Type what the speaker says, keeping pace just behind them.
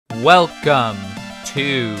welcome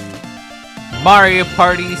to Mario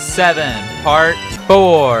Party 7 Part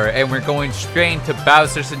 4, and we're going straight into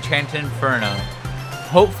Bowser's Enchanted Inferno.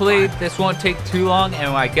 Hopefully this won't take too long,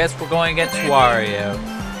 and I guess we're going against Wario.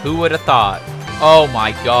 Who would have thought? Oh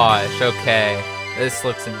my gosh, okay. This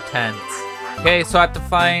looks intense. Okay, so I have to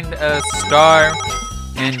find a star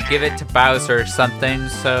and give it to Bowser or something,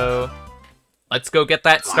 so let's go get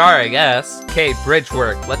that star, I guess. Okay, bridge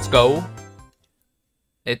work, let's go.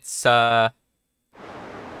 It's, yeah,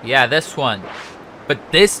 this one.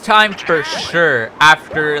 But this time, for sure,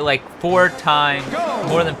 after like 4 times,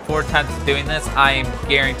 more than 4 times doing this, I am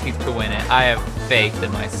guaranteed to win it. I have faith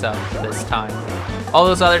in myself this time. All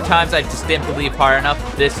those other times, I just didn't believe hard enough.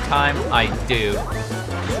 This time, I do.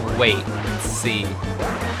 Just wait and see.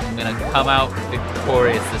 I'm gonna come out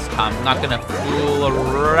victorious this time. I'm not gonna fool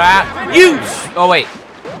around. Oh, wait.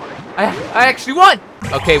 I actually won!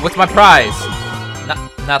 Okay, what's my prize?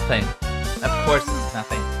 Nothing. Of course it's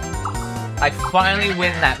nothing. I finally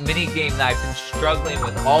win that mini game that I've been struggling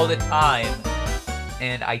with all the time,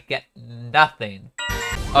 and I get nothing.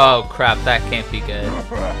 Oh crap, that can't be good.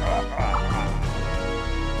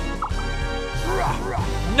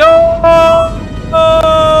 No!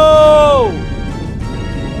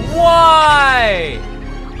 Why?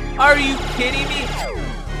 Are you kidding me?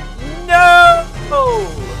 No!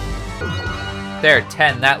 There,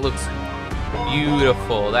 10. That looks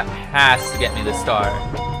beautiful. That has to get me the star.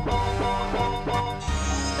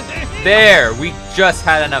 There, we just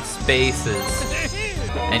had enough spaces.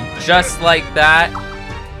 And just like that,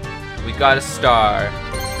 we got a star.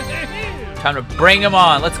 Time to bring him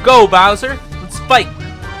on. Let's go, Bowser. Let's fight.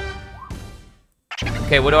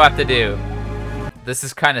 Okay, what do I have to do? This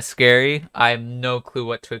is kind of scary. I have no clue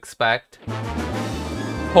what to expect.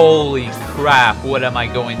 Holy crap, what am I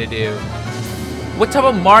going to do? What type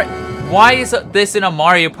of Why is this in a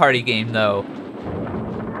Mario Party game, though?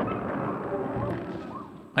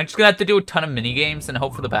 I'm just gonna have to do a ton of mini games and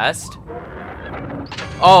hope for the best.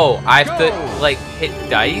 Oh, I have to like hit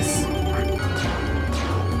dice.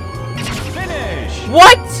 Finish.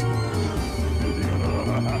 What?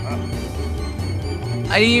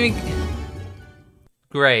 I didn't even.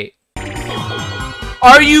 Great.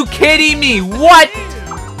 Are you kidding me? What?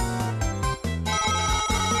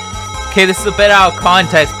 Okay, this is a bit out of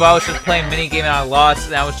context, but I was just playing minigame and I lost,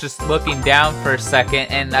 and I was just looking down for a second,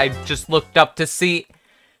 and I just looked up to see...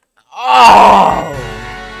 Oh!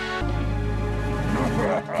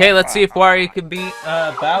 Okay, let's see if Wario can beat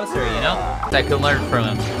Bowser, you know? I can learn from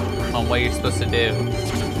him on what you're supposed to do.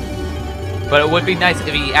 But it would be nice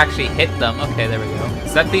if he actually hit them. Okay, there we go.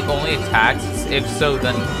 Is that the only attacks? If so,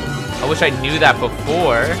 then I wish I knew that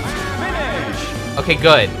before. Finish. Okay,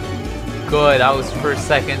 good. Good, I was for a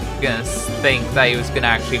second gonna think that he was gonna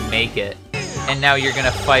actually make it. And now you're gonna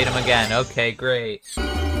fight him again. Okay, great.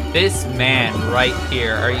 This man right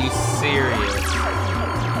here, are you serious?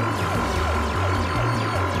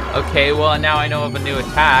 Okay, well now I know of a new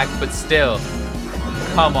attack, but still.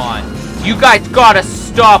 Come on. You guys gotta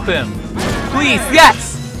stop him! Please,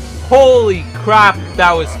 yes! Holy crap,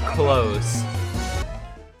 that was close.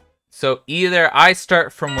 So either I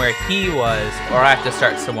start from where he was, or I have to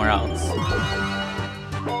start somewhere else.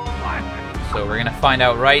 So we're gonna find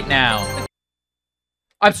out right now.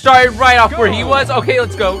 I'm starting right off where he was. Okay,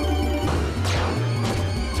 let's go.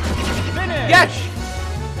 Finish. Yes!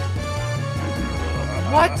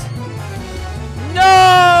 What?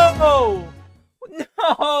 No!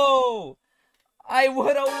 No! I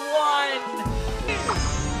would've won!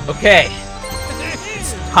 Okay.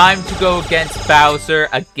 It's time to go against Bowser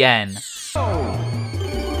again.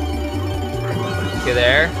 Okay,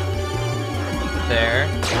 there. There.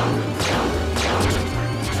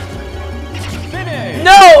 Finish.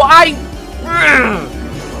 No,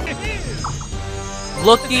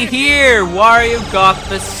 Looky here, Wario got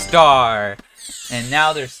the star. And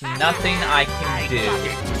now there's nothing I can do.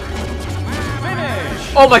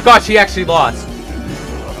 Finish. Oh my gosh, he actually lost.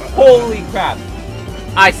 Holy crap.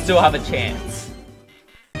 I still have a chance.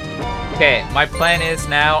 Okay, my plan is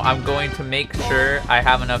now I'm going to make sure I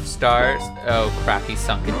have enough stars. Oh crap, he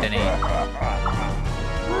sunk it, didn't he?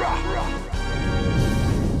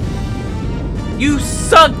 You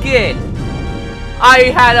sunk it!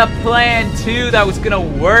 I had a plan too that was gonna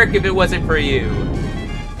work if it wasn't for you.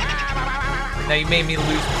 Now you made me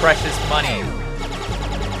lose precious money.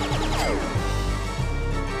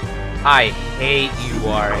 I hate you,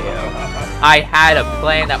 Wario. I had a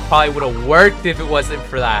plan that probably would have worked if it wasn't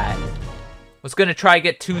for that. I was gonna try to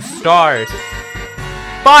get 2 stars.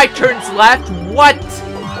 5 turns left? What?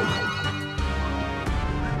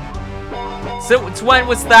 So when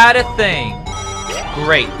was that a thing?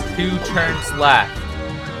 Great, 2 turns left.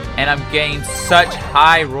 And I'm getting such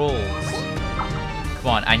high rolls. Come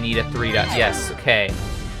on, I need a 3 to... Yes, okay.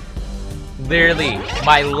 Literally,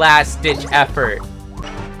 my last-ditch effort.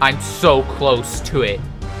 I'm so close to it.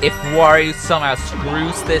 If Wario somehow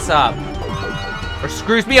screws this up, or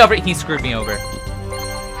screws me over, he screwed me over.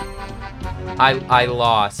 I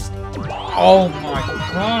lost. Oh my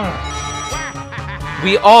god.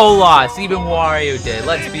 We all lost, even Wario did.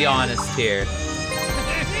 Let's be honest here.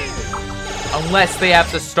 Unless they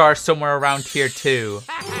have the star somewhere around here too.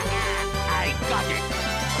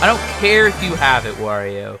 I don't care if you have it,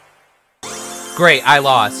 Wario. Great, I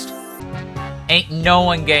lost. Ain't no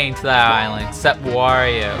one getting to that island except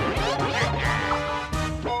Wario.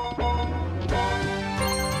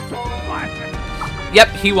 Yep,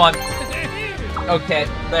 he won. Okay,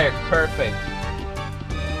 there, perfect.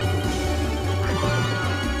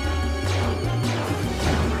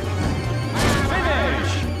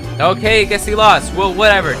 Finish! Okay, I guess he lost. Well,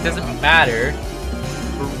 whatever, it doesn't matter.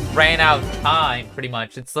 Ran out of time, pretty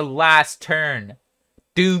much. It's the last turn.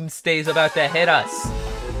 Doomsday's about to hit us.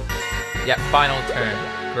 Yep, final turn.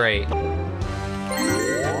 Great.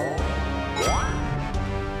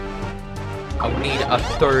 I'll need a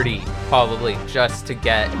 30, probably, just to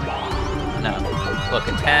get... No. Look,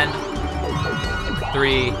 a 10,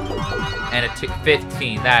 3, and a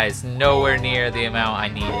 15. That is nowhere near the amount I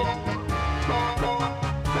needed.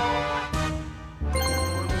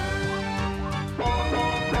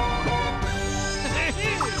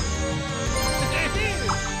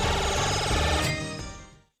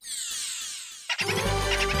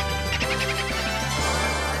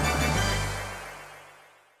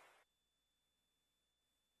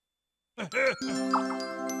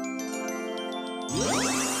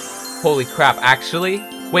 Holy crap, actually?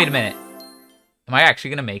 Wait a minute. Am I actually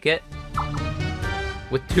gonna make it?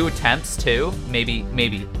 With 2 attempts, too? Maybe.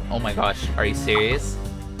 Oh my gosh, are you serious?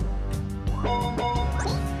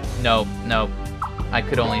 No. I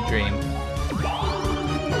could only dream.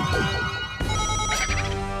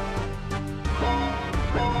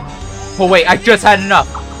 Oh wait, I just had enough!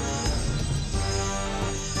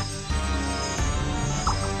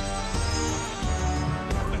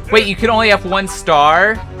 Wait, you can only have 1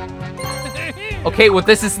 star? Okay, well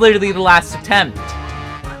this is literally the last attempt.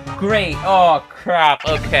 Great, oh crap,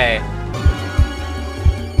 okay.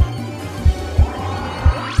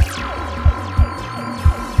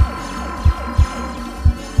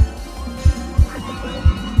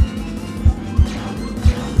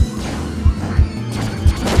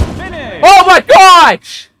 Finish! Oh my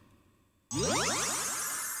gosh!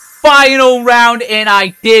 Final round and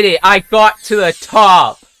I did it! I got to the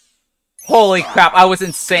top! Holy crap, I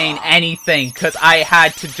wasn't saying anything because I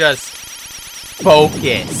had to just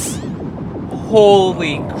focus.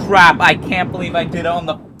 Holy crap, I can't believe I did it on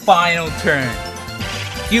the final turn.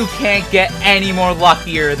 You can't get any more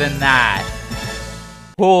luckier than that.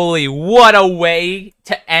 Holy, what a way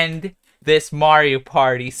to end this Mario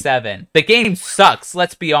Party 7. The game sucks,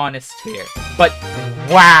 let's be honest here. But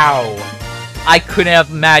wow, I couldn't have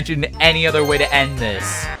imagined any other way to end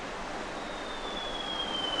this.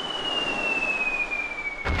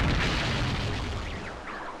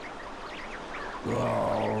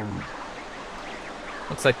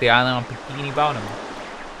 Looks like the island on Bikini Bottom.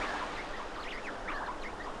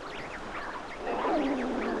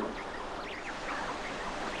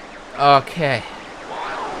 Okay.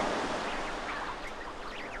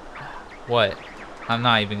 What? I'm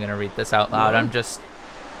not even gonna read this out loud. I'm just...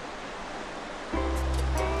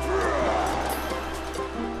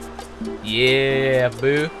 Yeah,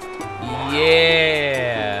 boo.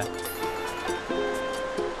 Yeah.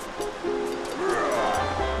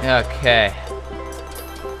 Okay.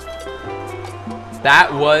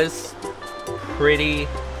 That was pretty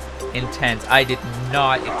intense. I did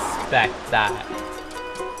not expect that.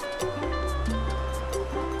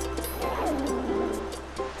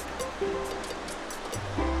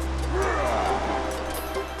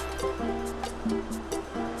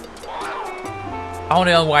 I don't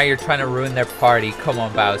know why you're trying to ruin their party. Come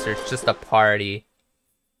on, Bowser. It's just a party.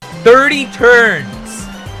 30 turns!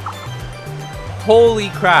 Holy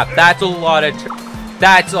crap. That's a lot of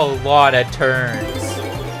turns.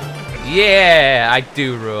 Yeah, I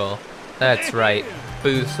do rule. That's right.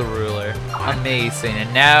 Boo's the ruler. Amazing.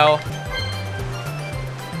 And now...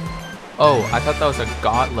 Oh, I thought that was a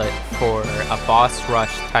gauntlet for a boss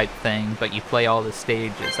rush type thing, but you play all the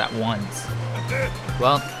stages at once.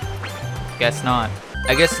 Well, guess not.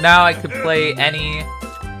 I guess now I could play any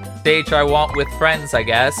stage I want with friends, I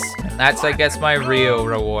guess. And that's, I guess, my Rio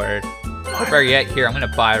reward. Before I get here, I'm gonna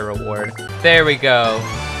buy a reward. There we go.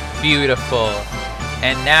 Beautiful.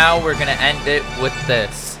 And now we're gonna end it with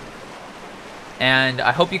this. And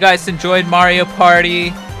I hope you guys enjoyed Mario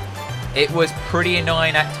Party. It was pretty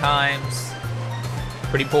annoying at times,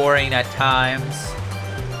 pretty boring at times,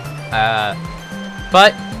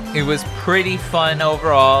 but it was pretty fun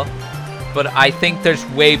overall. But I think there's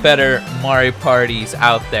way better Mario Parties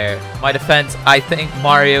out there. My defense, I think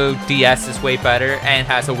Mario DS is way better and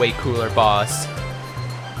has a way cooler boss.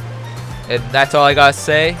 And that's all I gotta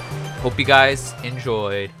say. Hope you guys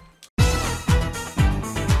enjoyed.